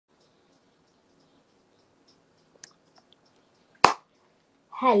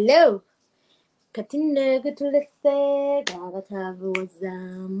Hello. Katina gutulese gagatabuza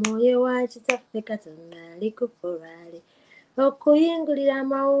moyo wacu taffe katonda likufurale okuyingulira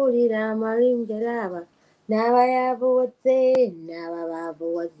amawulire amalingeraba n'abayabuwoze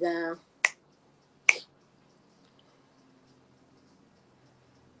n'abababuwoza.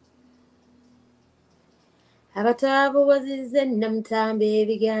 Abatabuwozizza Namutambe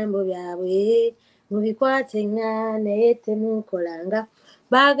ebigambo byabwe mubikwate nga naye temukolanga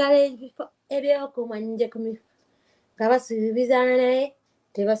baagala ebifo ebyokumwanje nga basuubiza naye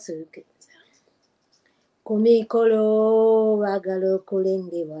tebasuukiza ku mikolo baagala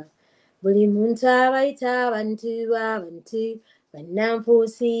okulengebwa buli muntu abayita abantu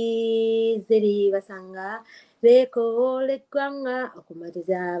bannanfuusi ziri basanga beekoola eggwanga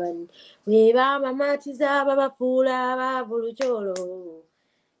okumatiza abantu bwe baamamatiza babafuula ababulukyolo.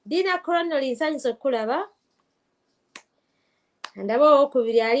 Dina Coronel nsanyusa okulaba ndaba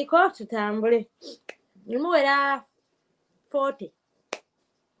owokubiri aliko tutambule muwera 40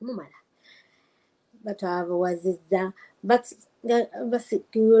 mumala batwabuwazizza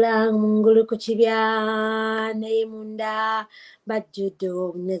basikula ngulu ku kibya naye munda bajjudde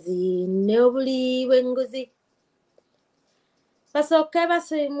obunyazi n'obuli bw'enguzi basooke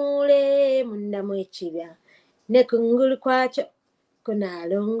basimuule mundamu ekibya ne kungulu kwakyo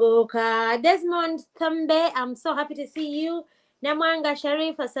kunaalongooka. Desmond Thambe, I'm so happy to see you. Namwanga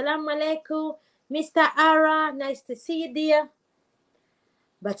Sharif, assalamu alaikum. Mr. Ara, nice to see you, dear.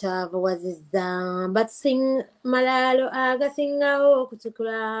 Batabuwazizza basing malaalo agasingawo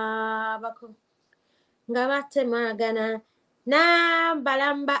okutukulabako nga batemagana.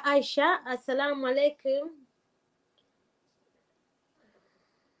 Balamba Aisha, assalamu alaikum.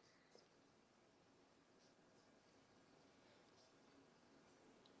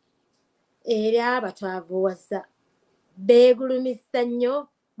 Era batwabuwazza beegulumizza nnyo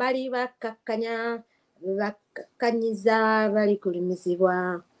bali bakkanyiza bali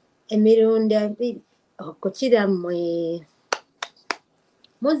kulumizibwa emirundi ebiri okukira mmwe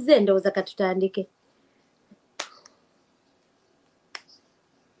muzze ndowooza katutandike.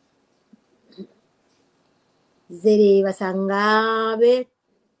 Zere basanga be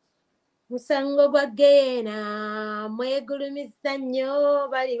musango gwa geena mwegulumizza nnyo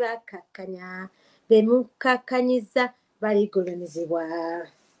bali bakkakkanya be mukkakkanyiza bali gulumizibwa.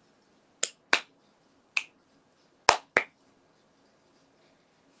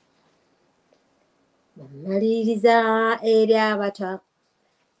 Bamaliriza eri abatwa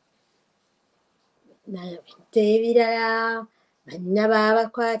ebirala banna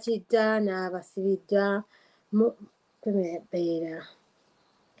baabakwatiddwa n'abasibiddwa mu mbeera.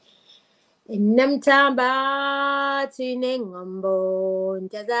 Namutamba tulina eŋŋombo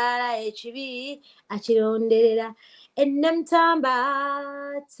ntazaala ekibi akironderera. Namutamba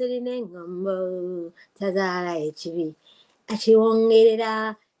tulina eŋŋombo tazaala ekibi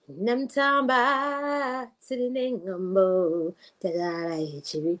akiwongerera. Namutamba tulina eŋŋombo tazaala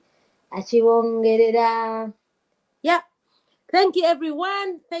ekibi akiwongerera. Yeah. Thank you,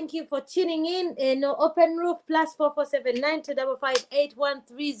 everyone. Thank you for tuning in. No open roof +4479 255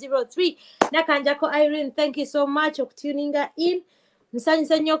 81303. Nakanjako Irene, thank you so much for tuning in.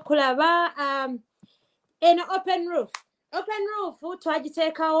 Msanyusa nnyo kulaba. No open roof. Open roof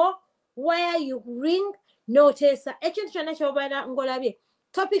twagiteekawo where you ring noteesa ekintu kyonna ky'obeera ng'olabye.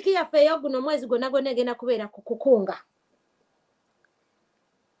 Topic yaffe ey'oguno mwezi gwonna egenda kubeera ku kukunga.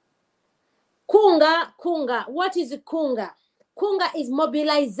 Kunga. What is kunga? Kunga is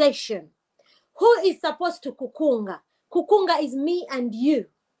mobilization. Who is supposed to kukunga? Kukunga is me and you.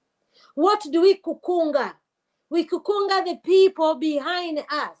 What do we kukunga? We kukunga the people behind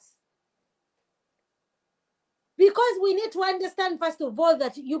us. Because we need to understand, first of all,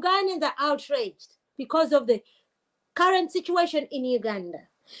 that Ugandans are outraged because of the current situation in Uganda.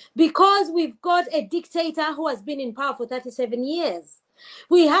 Because we've got a dictator who has been in power for 37 years.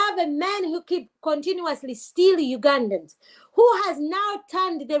 We have a man who keeps continuously stealing Ugandans, who has now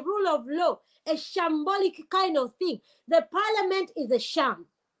turned the rule of law a shambolic kind of thing. The parliament is a sham.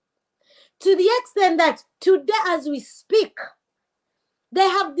 To the extent that today, as we speak, they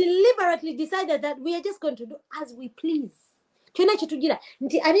have deliberately decided that we are just going to do as we please.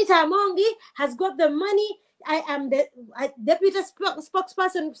 Anita Amongi has got the money. I am the deputy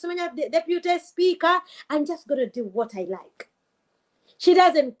spokesperson, the deputy speaker. I'm just going to do what I like. She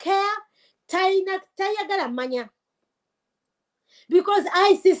doesn't care. Tayagala manya. Because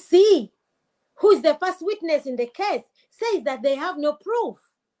ICC, who is the first witness in the case, says that they have no proof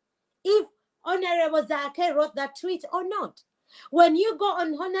if Honorable Zake wrote that tweet or not. When you go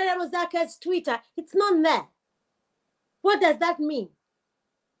on Honorable Zake's Twitter, it's not there. What does that mean?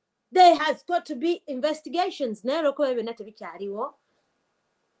 There has got to be investigations. Naye olwokuba ebyo byonna tebikyaliwo.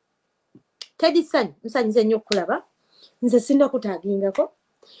 Teddy nsanyize nnyo okulaba. Nze sinda kutaagingako.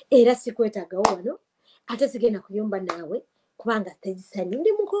 Era sikwetaagawo wano. Ate sigenda kuyomba naawe. Kubanga Teddy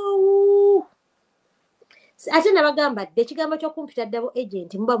ndi mukoowu. Ate nabagamba dde ekigambo ky'okumpita double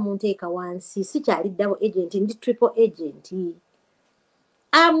agent muba munteeka wansi. Sikyali double agent, ndi triple agent.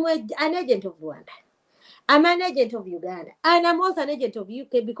 I'm an agent of Rwanda. I'm an agent of Uganda. And I'm also an agent of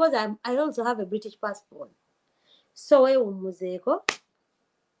UK because I also have a British passport. So, muzeeko.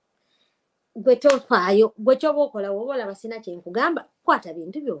 Gwe tofaayo. Gwe ky'oba okola woba olaba sina kye nkugamba. Kwata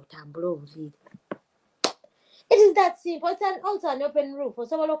bintu by'otambula obuviiri. It is that simple. It's also an open roof.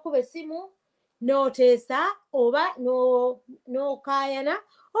 Osobola okuba essimu, n'oteesa, oba n'okaayana,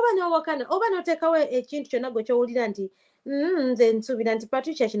 oba n'owakana, oba n'oteekawo ekintu kyonna gwe ky'owulira nti nze nsuubira nti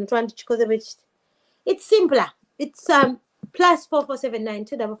Patricia kino twandikikoze bwe kiti. It's simpler. It's plus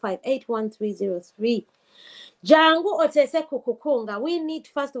 44792558133. Jangu otese kukukunga. We need,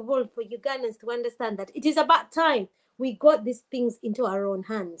 first of all, for Ugandans to understand that it is about time we got these things into our own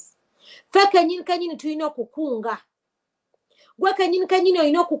hands. Fe kanyini tulina okukunga. Gwe kanyini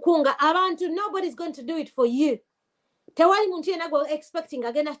olina okukunga. Abantu, nobody's going to do it for you. Tewali muntu yenna gwe expecting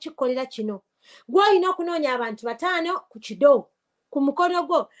agenda kukikolera kino. Gwe olina okunoonya abantu 5 ku kido. Ku mukono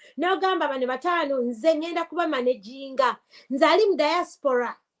gwo n'ogamba bano 5 nze ngenda kuba managinga. Nze ali mu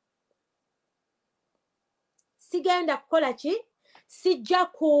diaspora. Sigenda kukola ki? Sijja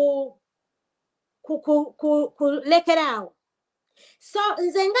kulekeraawo. So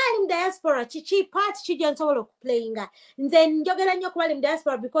nze ngaali mu diaspora kiki part kijja nsobola okuplayinga. Nze njogera nnyo kuba ali mu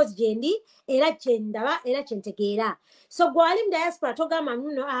diaspora because gyendi era kyendaba era kyentegeera. So gwali mu diaspora togamba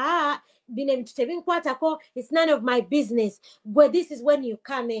nno bino ebintu tebinkwatako, it's none of my business. But this is when you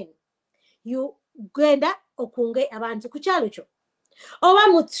come in. You genda okunge abantu ku kyalo kyo. Oba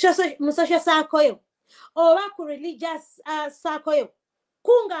mu social circle, oba ku religious circle,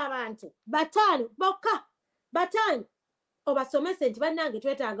 kunga abantu 5 bokka 5 obasomese nti bannange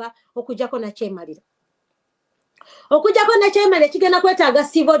twetaaga okujjako nakyemalira. Okujjako nakyemalira kigenda kwetaaga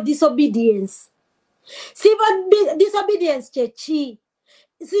civil disobedience. Civil disobedience kyeki?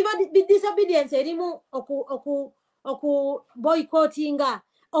 Civil disobedience erimu oku boycottinga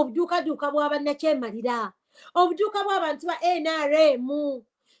obuduukaduuka bw'abannakyemalira, obuduuka bw'abantu ba NRM.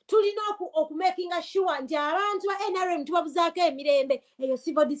 Tulina okumakinga sure nti abantu ba NRM tubabuzaako emirembe. Eyo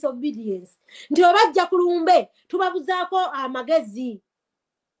civil disobedience. Nti obajja ku lumbe tubabuzaako amagezi.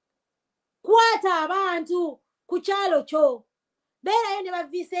 Kwata abantu ku kyalo kyo. Beerayo ne ba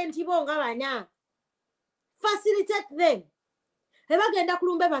Vincent bo nga 4. Facilitate them. Ebagenda ku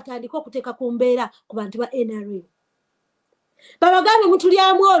lumbe batandika okuteeka ku mbeera ku bantu ba NRM. Babagambe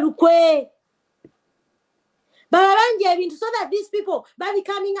mutulyamu olukwe. Bababanje ebintu so that these people are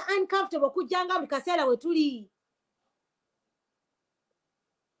becoming uncomfortable kujjanga mu kaseera we tuli.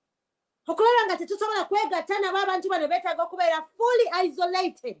 Okulaba nga tetusobola kwegatta nabo abantu bano beetaaga okubeera fully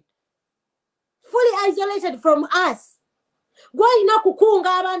isolated from us. Gwalina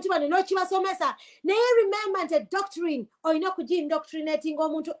okukunga abantu bano n'okibasomesa. Naye remember nti doctrine olina okugi-indoctrinating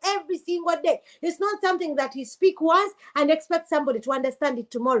omuntu every single day. It's not something that you speak once and expect somebody to understand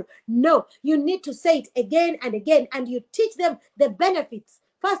it tomorrow. No, you need to say it again and again and you teach them the benefits.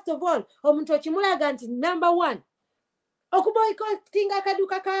 First of all, omuntu okimulaga nti number 1, okuboycottinga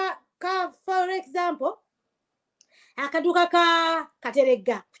akaduuka ka for example, akaduuka ka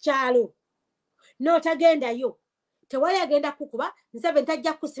Kateregga ku kyalo. N'otagendayo. Tewali agenda kukuba, Nsebe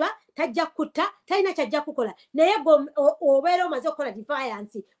tajja kusiba, tajja kutta, talina kyajja kukola. Naye obeera omaze okukola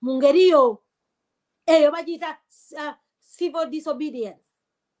defiance mu ngeri yo. Eyo bagiyita civil disobedience.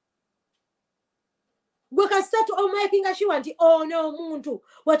 Gwe kasatu omakinga sure nti ono omuntu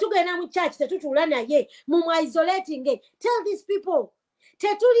wetugenda mu church tetutuula naye mu isolating. Tell these people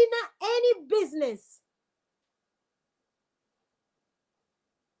tetulina any business.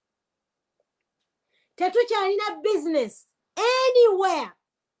 Tetukyalina business anywhere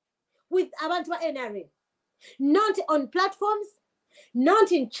with abantu ba NRM. Not on platforms,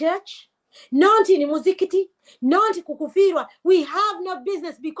 not in church, not in muzikiti, not kukufirwa. We have no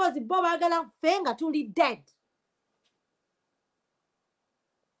business because Boba agala fenga tuli dead.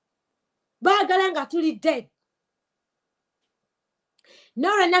 Bagalanga tuli dead.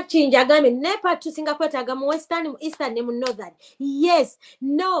 Nora nakchinja agambe nepa tusinga kwetaaga mu western, mu eastern ne mu northern. Yes,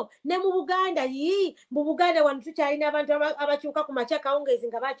 no, ne mu Buganda mu Buganda wano tukyalina abantu abakyuka ku makya kawungeezi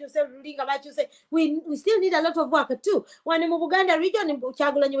nga bakyuse luli nga bakyuse. We still need a lot of work too. Wano mu Buganda region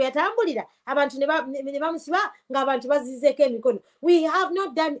Kyagulanyi we yatambulira abantu ne bamusiba ng'abantu bazizeeko emikono. We have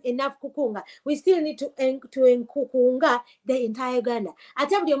not done enough kukunga. We still need to kukunga the entire Uganda.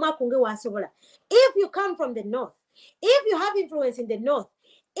 Ate buli omu akunge waasobola. If you come from the north, if you have influence in the north,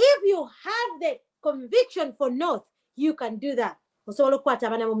 if you have the conviction for north, you can do that. Osobola okukwata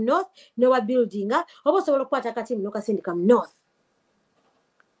abaana mu north nowa buildinga oba osobola okukwata akatiimu n'okasindika mu north.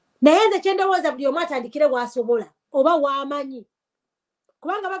 Naye nze kye ndowooza buli omu atandikire bw'asobola oba w'amanyi.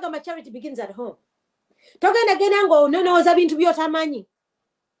 Kubanga bagamba charity begins at home. Togenda genda ng'ononooza bintu by'otamanyi.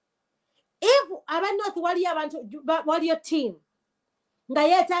 If aba north waliyo team nga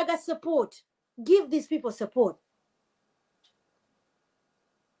yeetaaga support, give these people support.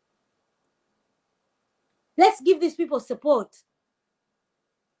 Let's give these people support.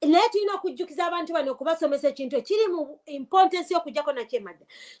 Naye tulina okujjukiza abantu bano okubasomesa ekintu ekiri mu importance y'okujjako nakyo emadda.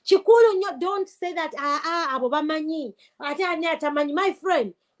 Kikulu nnyo, don't say that abo bamanyi ate ani atamanyi. My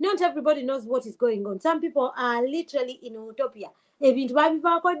friend, not everybody knows what is going on. Some people are literally in utopia. Ebintu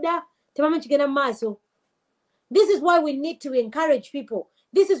babivaako dda tebamanyi kigenda mu maaso. This is why we need to encourage people.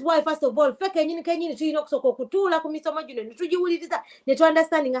 This is why, first of all, feke kenyini tulina okusooka okutuula ku misomo gino ne tugiwuliriza ne tu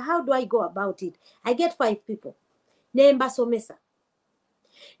understanding how do I go about it. I get 5 people. Ne mbasomesa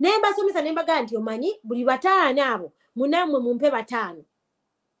ne mbaga nti omanyi buli 5 abo munammwe mumpe 5.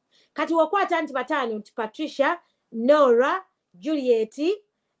 Kati wakwata nti 5 nti Patricia, Nora, Juliet,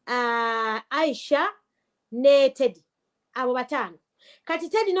 Aisha ne Teddy. Abo 5. Kati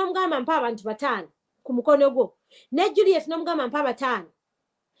Teddy n'omugamba mpa abantu 5 ku mukono gwo. Ne Juliet n'omugamba mpa 5.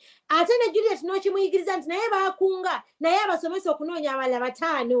 Ate ne Juliet n'okimuyigiriza nti naye baakunga naye abasomesa okunoonya abalala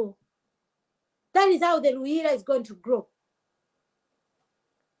 5. That is how the Ruira is going to grow.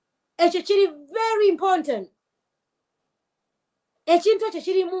 Ekyo kiri very important. Ekintu ekyo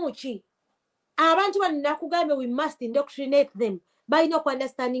kirimu ki? Abantu bano nakugambe we must indoctrinate them by no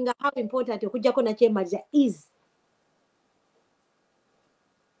understanding how important okujjako nakyemalira is.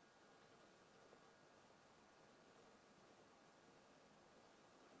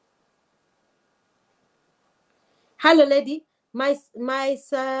 Hello, lady. My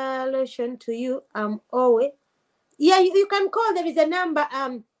solution to you, always. Yeah, you can call. There is a number.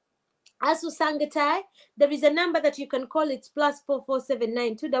 Asu Sangatai. There is a number that you can call. It's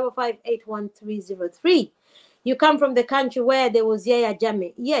 +4479 255 81303. You come from the country where there was Yaya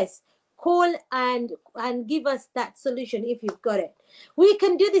Jame. Yes, call and give us that solution if you've got it. We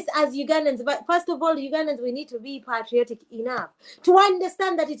can do this as Ugandans, but first of all, Ugandans, we need to be patriotic enough to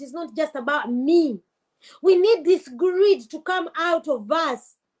understand that it is not just about me. We need this greed to come out of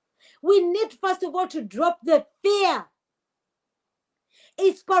us. We need, first of all, to drop the fear.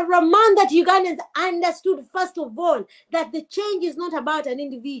 It's paramount that Ugandans understood, first of all, that the change is not about an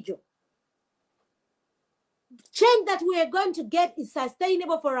individual. Change that we are going to get is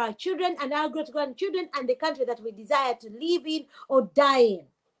sustainable for our children and our great-grandchildren and the country that we desire to live in or die in.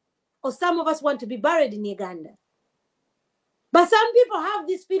 Or some of us want to be buried in Uganda. But some people have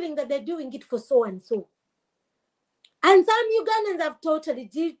this feeling that they're doing it for so and so. And some Ugandans have totally,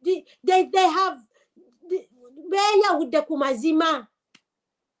 they have, where with the kumazima.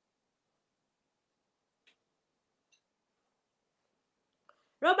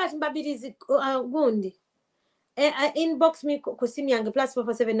 Robert Mbabirizi Gundi. Inbox me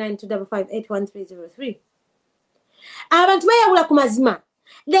 +4479 255 81303. Abantu bayawula ku mazima.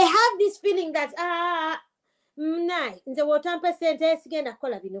 They have this feeling that nze wotampa sente sigenda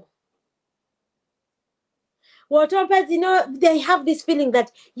kukola bino. Wotampa zino, they have this feeling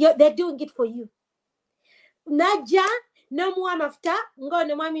that they're doing it for you. Najja no muwa mafuta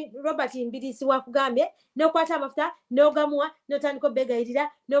ngono mwami Robert Mbirisi wakugambye no kwata mafuta no gamuwa no tandiko bega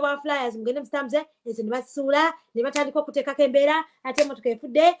irira no ba flyers mugende mustamze ezo nibasula ne batandiko kutekako embeera ate motoka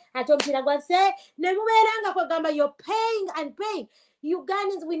efudde ate omupira gwase ne mubeeranga kwagamba you're paying and paying.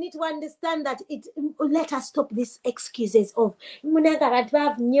 Ugandans, we need to understand that let us stop these excuses of munanga abantu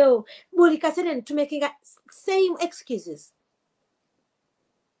have nyo buli kasene to making same excuses.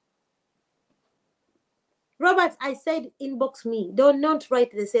 Robert, I said inbox me. Do not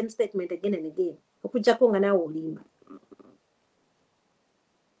write the same statement again and again.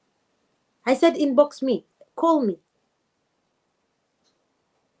 I said inbox me. Call me.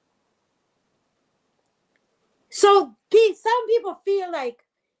 So some people feel like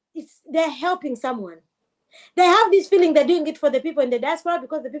they're helping someone. They have this feeling they're doing it for the people in the diaspora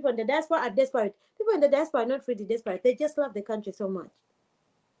because the people in the diaspora are desperate. People in the diaspora are not really desperate. They just love the country so much.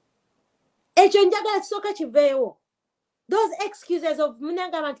 ekyo njagala kisooka kiveewo. Those excuses of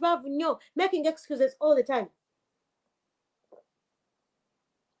munanga abantu baavu nnyo, making excuses all the time.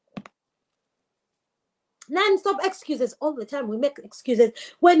 Non-stop excuses all the time. We make excuses.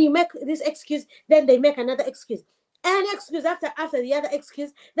 When you make this excuse, then they make another excuse. An excuse after the other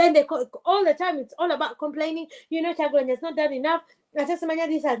excuse. Then they call, all the time. It's all about complaining. You know, Chaguan has not done enough. This has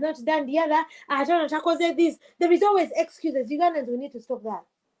not done the other. I don't know, this. There is always excuses. Ugandans, we need to stop that.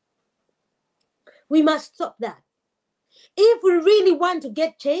 We must stop that. If we really want to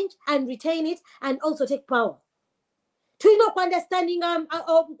get change and retain it and also take power. Do you know understanding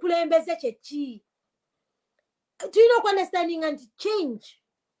do you know understanding and change?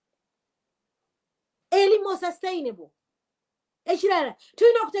 Eli more sustainable. Echirara. Do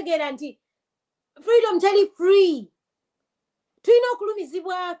you know kutegeranti? Freedom tell free. Do you know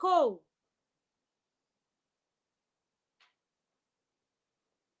kulumizibwako?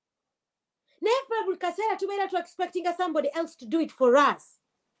 Never kasera tubeera to expecting somebody else to do it for us.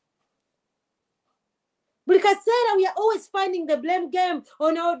 Because we are always finding the blame game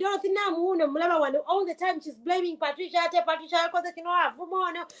on our Dorothy all the time. She's blaming Patricia,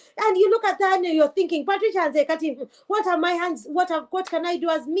 and you look at that and you're thinking, Patricia, what are my hands? What can I do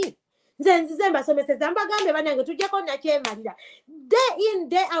as me? Day in,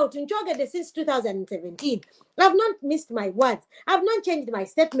 day out, since 2017. I've not missed my words. I've not changed my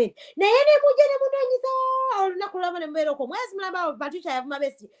statement.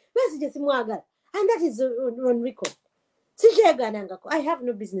 And that is on record. I have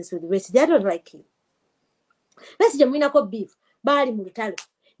no business with West. I don't like him. Let's just beef. Bali mulutalo.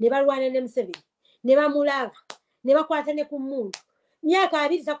 Never one and them seven. Never mulava. Never kwatane kumundu. Myaka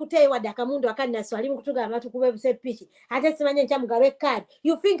abiri takutewa dakamundu akana swali mukutuga amatu kubebuse pichi. Ate simanye nchamugawe card.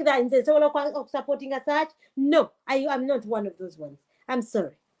 You think that in the solo of supporting a search? No, I am not one of those ones. I'm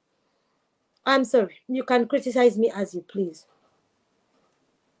sorry. I'm sorry. You can criticize me as you please.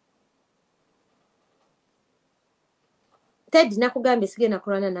 Ted nakugambe sigena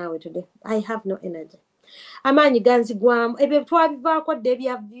kurana nawe today. I have no energy. Amanyi ganzi gwamu ebe twabivaako dde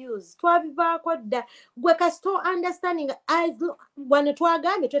bya views twabivaako dda gwe kasito understanding as wano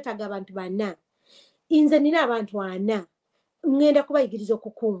twagambe twetaga abantu bana inze nina abantu ana ngenda kubayigiriza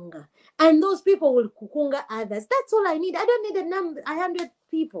okukunga and those people will kukunga others. That's all I need. I don't need a number 100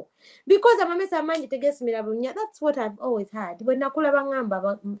 people because amamesa amanyi tegesimira bunya. That's what I've always had when nakula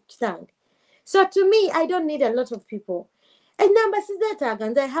bangamba kitange. So to me I don't need a lot of people. And number sizetaga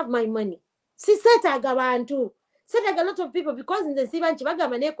and I have my money. Sisetaga bantu. Setaga a lot of people because in the sibanchi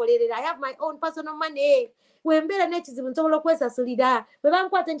bagamba nekolerera. I have my own personal money. Wembera nechizibu nsobola kwesasulira.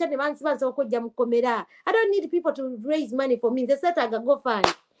 Webankwata nchane bansibanza okujja mukomera. I don't need people to raise money for me. Setaga go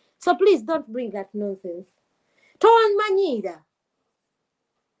fund. So please don't bring that nonsense. Ton manyira.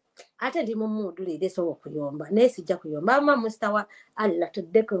 Ate ndi mumudu lede so kuyomba. Nesijja kuyomba. Ama mustawa Allah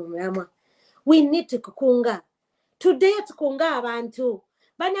tuddeko mama. We need to kukunga. Today tukunga abantu.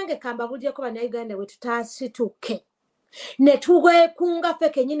 Banange kamba bulyeko bana Uganda we tutasituke. Ne tuwe kunga fe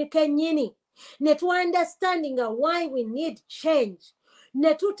kenyini. Ne tu understanding why we need change.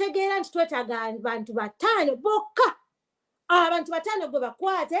 Ne tutegeera nti twetaaga abantu batano bokka. Abantu batano gwe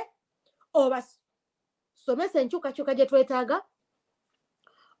bakwate oba somesa enkyukakyuka gye twetaaga.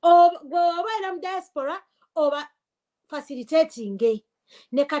 Oba mu diaspora oba facilitating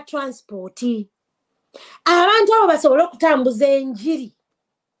ne ka transporti. Abantu abo basobola okutambuza enjiri.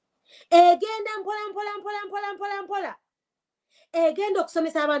 Egenda mpola. Egenda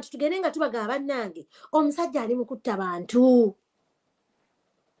okusomesa abantu tugende nga tubaga bannange. Omusajja ali mu kutta bantu.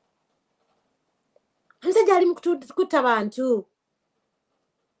 Omusajja ali mu kutta bantu.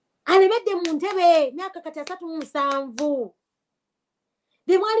 Alebedde mu ntebe myaka kati 37.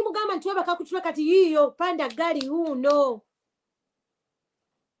 Bye mwali mugamba nti webaka kutula kati yiyo panda gali uno.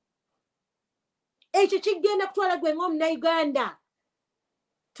 Ekyo kigenda kutwala gwe ng'omu Uganda.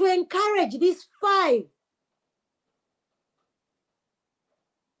 To encourage these 5.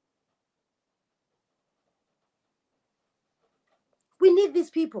 We need these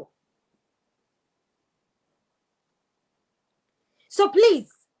people. So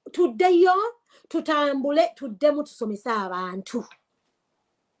please, today tutambule tuddemu tusomesa abantu.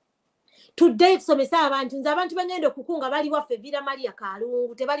 Today tusomesa abantu. Nze abantu bengenda okukunga bali waffe Vira Maria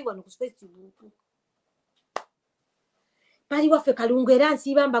Kalungu tebali wano ku Facebook. Bali waffe Kalungu era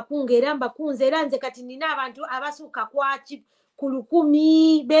nsiba mbakunga era mbakunze era nze kati nina abantu abasuka kwaki ku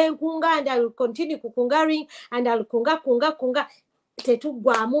 10 benkunga and I will continue kukungaring and I will kunga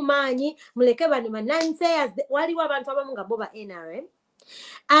tetugwamu maanyi muleke bano mananse waliwo abantu abamu nga bo ba NRM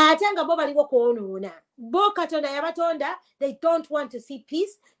Atanga bo baliwo kwonoona. Bo Katonda yabatonda, they don't want to see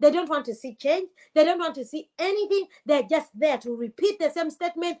peace, they don't want to see change, they don't want to see anything, they're just there to repeat the same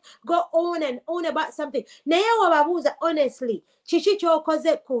statement, go on and on about something. Naye wababuuza honestly, kiki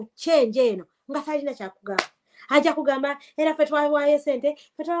ky'okoze ku change eno nga talina kyakugamba. Ajja kugamba era ffe twawaayo sente,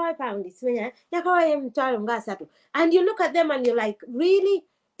 ffe twawaayo paundi, simenya, yakawaayo emitwalo nga 3. And you look at them and you're like, really?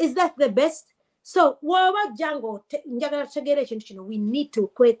 Is that the best? So, woba jango njagala tutegeere ekintu kino, we need to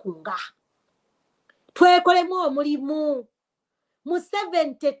kwekunga. Twekolemu omulimu. Mu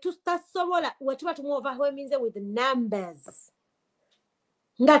 70 tutasobola we tuba tumuoverwhelming with numbers.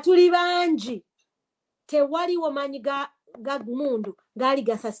 Nga tuli bangi. Tewaliwo maanyi ga mundu gaali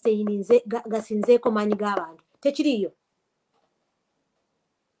gasustaininze gasinzeeko maanyi g'abantu. Tekiriyo.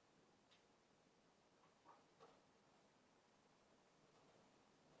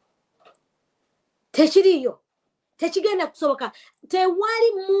 Tekiriyo. Tekigenda kusoboka.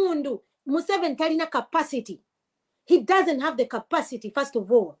 Tewali mundu Museveni talina capacity. He doesn't have the capacity, first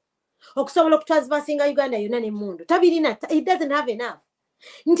of all. Okusobola okutransiversinga Uganda yonna ne mundu. Tabirina, he doesn't have enough.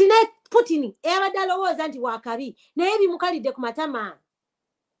 Ntine Putin eyabadde alowooza nti wakabi naye bimukalidde ku matama.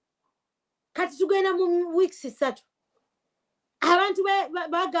 Kati tugenda mu weeks 3. Abantu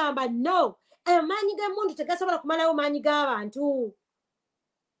bagamba no. Amaanyi g'emundu tegasobola kumalawo maanyi g'abantu.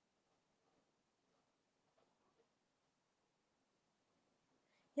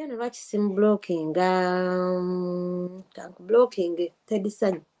 Yana lwaki simu blocking blocking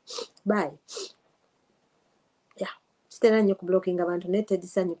tedisanyu. Bye. Yeah. Sitera nnyo ku blocking abantu ne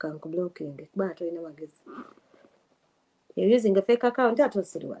tedisanyu kanku blocking. Kuba tolina magezi. You're using a fake account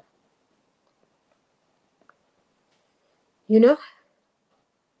atosiriwa. You know?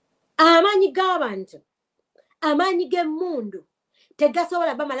 Amaanyi g'abantu. Amaanyi g'emundu.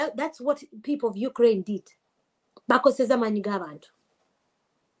 Tegasobola bamala. That's what people of Ukraine did. Bakoseza amaanyi g'abantu.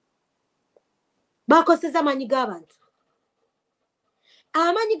 Bakoseza amaanyi g'abantu.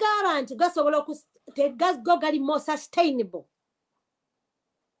 Amaanyi g'abantu gasobola go gali more sustainable.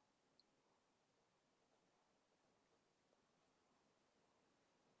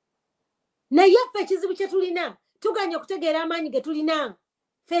 Naye ffe ekizibu kye tulina tuganya okutegeera amaanyi ge tulina.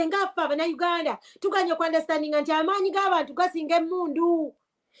 Ffe nga ffe Abannayuganda tuganya okuandastandinga nti amaanyi g'abantu gasinga emmundu.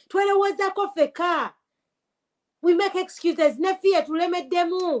 Twerowoozako ffeka. We make excuses. Ne ffe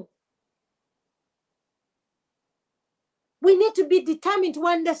tulemeddemu. We need to be determined to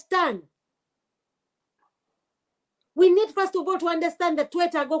understand. We need first of all to understand that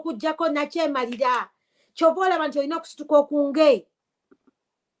twetaaga okuggyako nakyemalira. Kyova olaba nti olina okusituka okunge.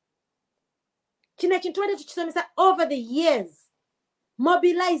 Kino ekintu tubadde tukisomesa over the years.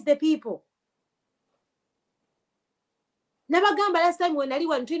 Mobilize the people. Nabagamba last time when nali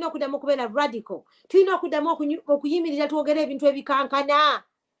wano tulina okuddamu okubeera radical. Tulina okuddamu okuyimirira twogera ebintu ebikankana.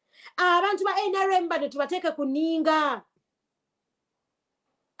 Abantu ba NRM bano tubateeke ku nninga.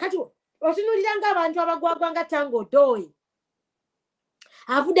 Kati otunuulira ng'abantu abagwagwa nga Tango Doe.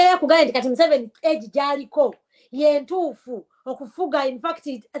 Avuddeyo akugamba nti kati Museveni age gy'aliko yentuufu okufuga. In fact,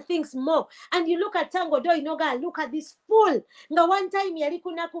 he thinks more. And you look at Tango Doe, look at this fool. Nga one time yali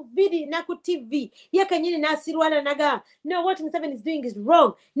ku video na ku TV. Ye kenyini nasirwana naga. No, what Museveni is doing is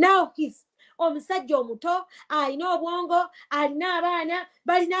wrong. Now he's omusajja omuto alina obwongo alina abaana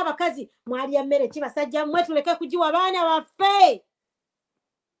balina abakazi mwali emmere kibasajja mmwe tuleke kugiwa abaana baffe.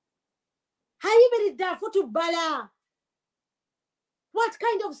 Hayibiridde afutubbala. What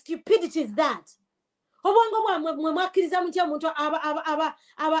kind of stupidity is that? Obwongo bwamwe mwakkiriza mutya omuntu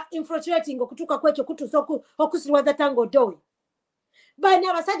aba infiltrating okutuuka kwekyo kutuusa okusirwaza Tango Doe. Bano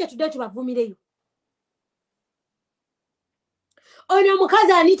abasajja tudde tubavumireyo. Ono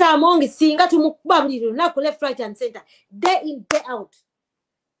omukazi Anita Amongi singa tumukuba buli lunaku left right and center day in day out.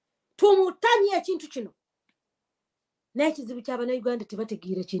 Tumutamye ekintu kino. Naye kizibu ky'Abannayuganda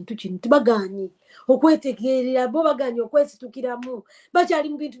tebategeera kintu kino. Tubagaanye okwetegeerera bo baganye okwesitukiramu. Bakyali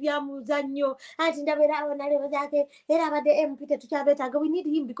mu bintu bya muzannyo. Anti ndabeerawo nalebo zaake era abadde MP tetukyabeetaaga. We need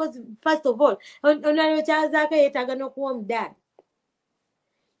him because first of all onalebo kyazaake yeetaaga n'okuwa omudaali.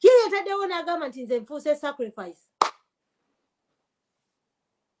 Ye yetaddewo n'agamba nti nze nfuuse sacrifice.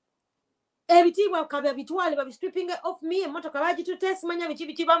 Ebitiibwa kabya bitwale babistripping off me emmotoka bagitutte simanya biki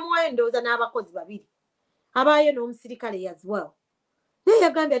bikibamuwa endowooza n'abakozi babiri. Abayo n'omusirikale as well. Naye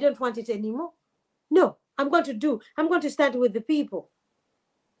yagambye I don't want it anymore. No, I'm going to stand with the people.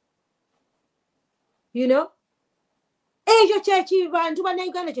 You know? Ekyo kyeki bantu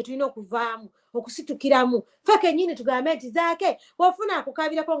bannayuganda kye tulina okuvaamu okusitukiramu. Ffe kennyini tugambe nti zaake wafuna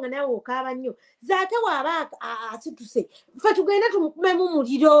akukabirako nga nawe okaaba nnyo. Zaake waaba asituse. Ffe tugenda tumukumemu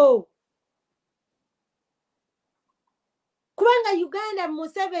muliro. kubanga Uganda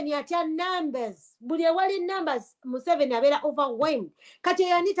Museveni atya numbers buli ewali numbers Museveni abeera overwhelmed kati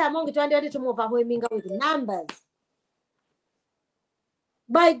Anita Among twandibadde tumuoverwhelminga with numbers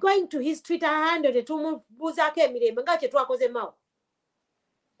by going to his Twitter handle tetumubuuzaako emirembe nga kye twakoze mawo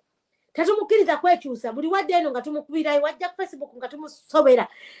tetumukkiriza kwekyusa buli wadde eno nga tumukubirayo wajja ku Facebook nga tumusobera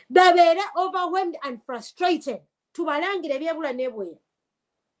babeere overwhelmed and frustrated tubalangire ebyebula n'ebweya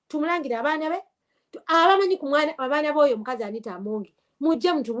tumulangire abaana be abamanyi ku mwana abaana b'oyo omukazi Anita Among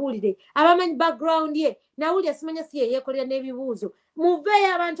mujje mutubuulire abamanyi background ye nawulya simanya si yeyeekolera n'ebibuuzo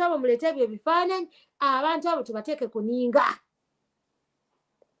muveeyo abantu abo muleete ebyo ebifaananyi abantu abo tubateeke ku ninga.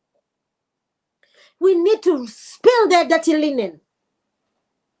 We need to spill their dirty linen.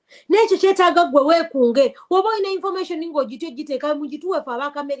 Nekyo kyetaaga gwe weekunge oba olina information ng'ogiteeka mugituwe fe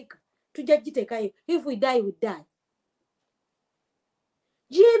abaka America tujja giteekayo if we die we die.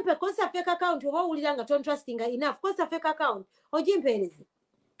 Jimpe kosa fake account oba owulira nga ton trusting enough kosa fake account ojimpeereze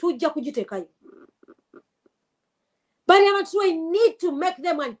tujja kugiteekayo. But we need to make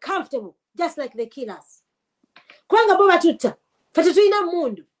them uncomfortable just like they kill us. Kubanga bo batutta fe tetulina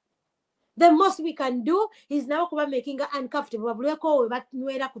mundu. The most we can do is now kuba making her uncomfortable. Babuleko we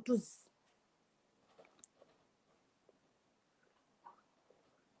batnwera kutuzi.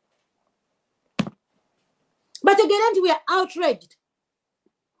 But again, we are outraged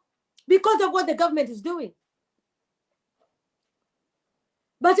because of what the government is doing.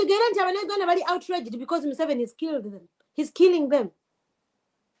 But again, we're not very outraged because Museveni has killed them. He's killing them.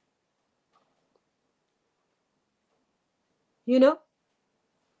 You know?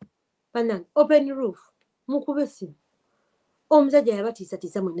 Banan, open roof. Mukube simu. Omusajja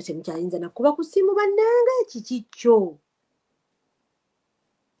yabatiisatiisa mwenna temukyayinza nakuba ku simu bannanga kiki kyo.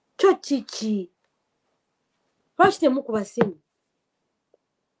 Kyo kiki. Lwaki temukuba simu?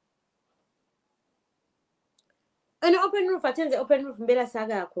 An open roof atenze open roof mbeera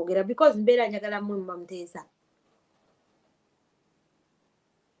saagala kwogera because mbeera njagala mmwe mubamuteesa.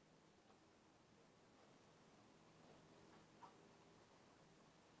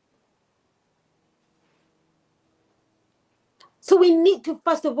 So we need to,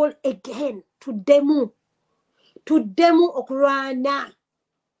 first of all, again, to demo okurwana.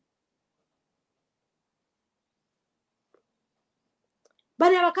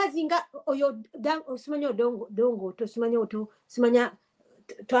 Bana abakazi nga oyo osimanya odongo tosimanya oto simanya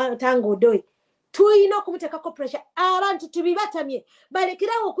tango doi tuyina okumuteekako pressure abantu tubibatamye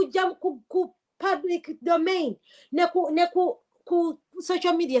balekerawo okujja ku public domain ne ku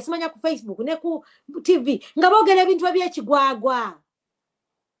social media simanya ku Facebook ne ku TV nga boogera ebintu ebyekigwagwa.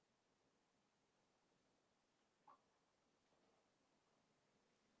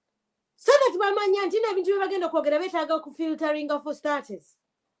 So that bamanya nti nebintu byebagenda okwogera beetaaga okufiltering for starters.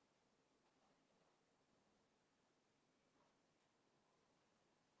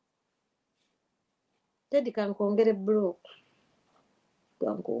 Teddy kankongere block.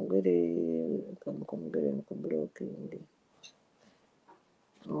 Kankongere ku block ndi.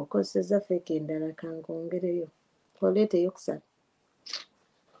 Okoseza fake endala kankongereyo. Kolete yokusatu.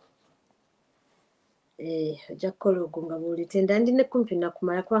 Ojja kukola ogwo nga buulitenda ndi ne kumpi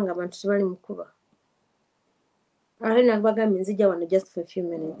nakumala kubanga abantu tebali mukuba. Ate nabagambye nzija wano just for a few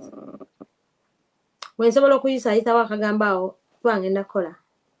minutes. Wensobola okuyisaayisa wakagamba awo kubanga ngenda kukola.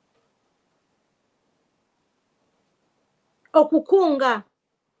 Okukunga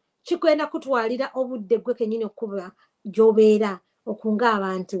kikwenda kutwalira obudde gwe kennyini okuba gy'obeera okunga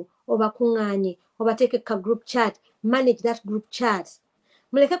abantu obakuŋŋaanye obateeke ka group chat manage that group chat.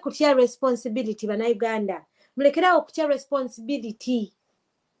 Muleke kutya responsibility bannayuganda. Mulekerawo okutya responsibility.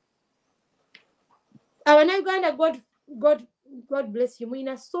 Abannayuganda, God bless you.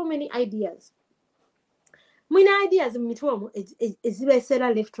 Mulina so many ideas. Mulina ideas mu mitwe omwo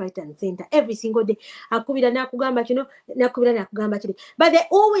ezibeesera left, right and center every single day. Akubira nakugamba kino, nakubira nakugamba kiri. But they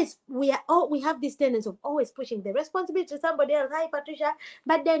always, we have this tendency of always pushing the responsibility to somebody else. Hi Patricia,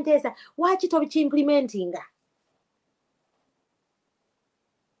 but then Tessa, watch it obichi implementing.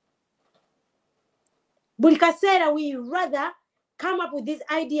 Bulikasera, we rather come up with these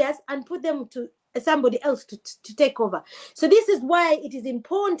ideas and put them to somebody else to take over. So this is why it is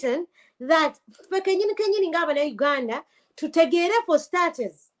important that Uganda to tegere for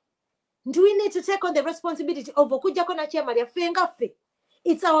starters. Do we need to take on the responsibility of okujjako na kyema lya ffe?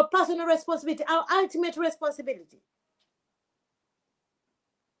 It's our personal responsibility, our ultimate responsibility.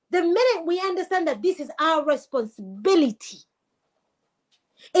 The minute we understand that this is our responsibility,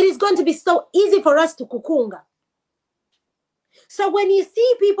 it is going to be so easy for us to kukunga. So when you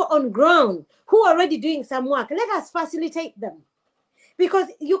see people on ground who are already doing some work, let us facilitate them. Because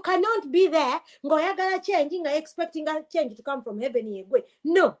you cannot be there, ngoyagala changing, expecting a change to come from heaven.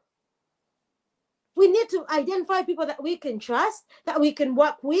 No. We need to identify people that we can trust, that we can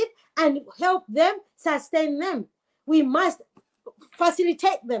work with, and help them, sustain them. We must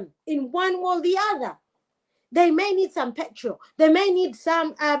facilitate them in one way or the other. They may need some petrol. They may need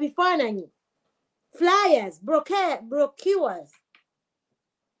some bifanani, flyers, brochures.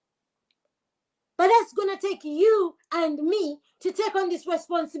 But that's going to take you and me to take on this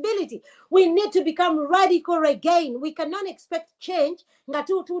responsibility. We need to become radical again. We cannot expect change. They're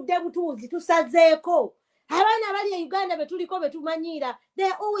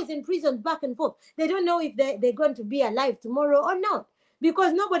always in prison back and forth. They don't know if they're going to be alive tomorrow or not.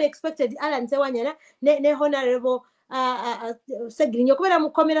 Because nobody expected Alan Sewanyana, ne honorable Segrinyo,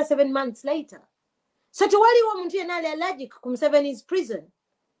 7 months later. So to what you want to allergic kum 7 is prison.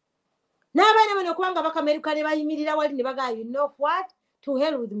 N'abaana kwanga bakameruka ne bayimirira wali ne baga, you know what, to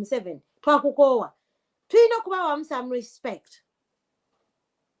hell with Museveni, twakukowa. Tulina okubawamu some respect.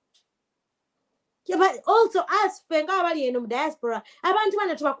 Yeah, but also as fenga abali eno mu diaspora abantu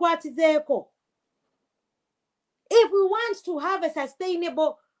bana tubakwatizeeko. If we want to have a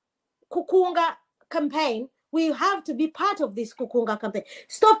sustainable Kunga campaign, we have to be part of this Kunga campaign.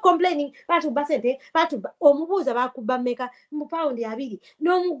 Stop complaining. Batu basente, batu omubuza bakubameka mupaundi abiri.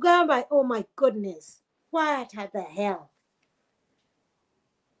 No mugamba, oh my goodness. What the hell?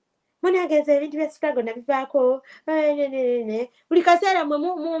 Mwana ageze ebintu by'esitago nabivako. Buli kaseera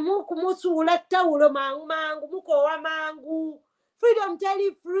kumusuula ttawulo mangu mukowa mangu. Freedom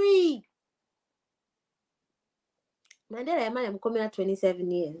tell free. Mandela yamala mukomera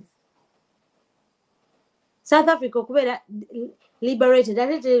 27 years. South Africa kubera liberated.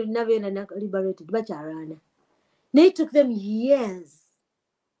 I didn't never liberated. Bacharana. It took them years.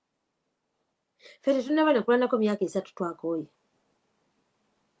 Fete tunava na kulana ko myaka 3 twakoye.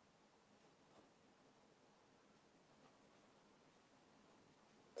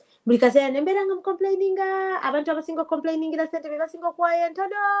 Bulikase nembera ngam complaininga, abantu abasinga complainingira sente bebasinga kwaye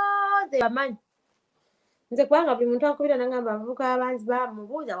ntodo ze bamanyi. Nze kwanga buli muntu akubira nangamba avuka abanzi ba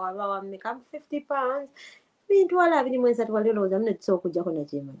mubuza waba wameka 50 pounds. Bintu wala bini mwensatu waloloza mne tso kujako na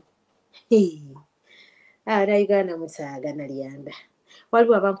chema. Ara igana musaga na lianda.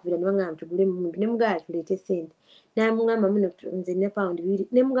 Waliwo abankubira nibanga mtugule muntu ne mugala tulete sente. Na mungamba mne nze ne pound 2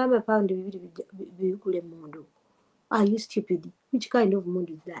 ne mugamba pound 2 bikule mundu. Are you stupid? Which kind of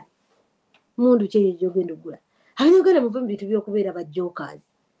mundu is that? Mundu cheje jogendo gula. Abanyogera muvumbi bitu byokubera ba jokers.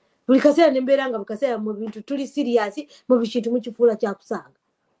 Buli kaseera nemberanga bukaseera mu bintu tuli serious mu bishintu mu kifula kya kusanga.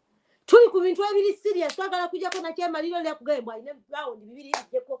 Tuli ku bintu ebiri serious twagala kujjako na kyema lilo lya kugembwa ine pound 2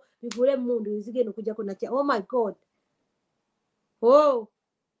 bijjeko bigule mundu zigendo kujjako na kyema. Oh my god. Oh.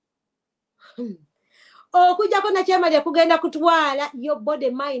 Oh kujjako na kyema lya kugenda kutwala your body,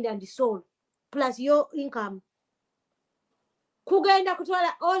 mind and soul plus your income. Kugenda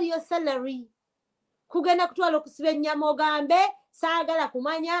kutwala all your salary. Kugenda kutwala okusiba ennyama ogambe saagala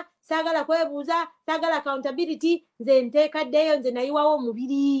kumanya, saagala kwebuuza, saagala accountability, nze nteekaddeyo nze nayiwawo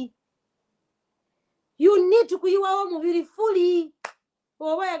omubiri. You need to kuyiwawo omubiri fully.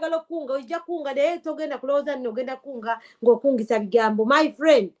 Oba yagala kunga ojja kunga naye togenda kulowooza nno ogenda kunga ng'okungisa bigambo. My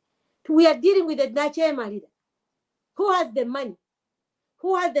friend, we are dealing with a Nachema leader. Who has the money?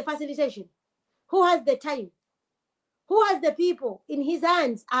 Who has the facilitation? Who has the time? Who has the people in his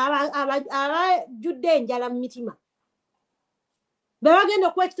hands? Judde njala mu mitima. Bebagenda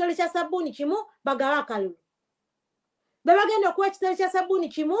okuwa ekitole kya sabbuuni kimu bagawa akalulu. Bebagenda okuwa ekitole kya sabbuuni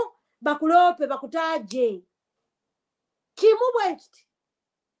kimu bakulope bakutaaje. Kimu bwe kiti.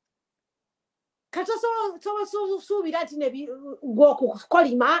 Kato suubira nti ne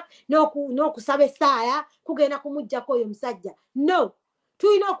gwokukolima n'okusaba essaaya kugenda kumuggyako oyo musajja. No.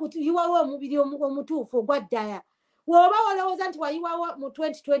 Tulina okuyiwawo omubiri omutuufu ogwaddala. Woba walowooza nti wayiwawo mu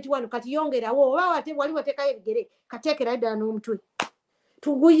 2021 kati yongerawo oba wali wateekayo ebigere kateekerayo ddala n'omutwe.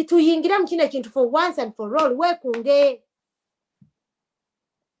 Tuyingira mu kino ekintu for once and for all. Weekunge.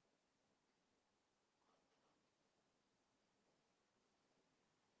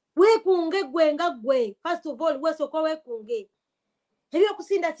 Weekunge gwe nga gwe. First of all, weesooka weekunge.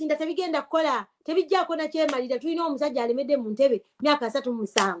 Ebyokusindasinda tebigenda kukola. Tebijjaako na kyemalira. Tulina omusajja alemedde mu ntebe myaka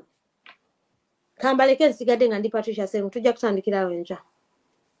 37. Kambaleke nsigadde nga ndi Patricia Sengu. Tujja kutandikirawo enkya.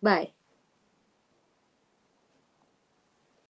 Bye.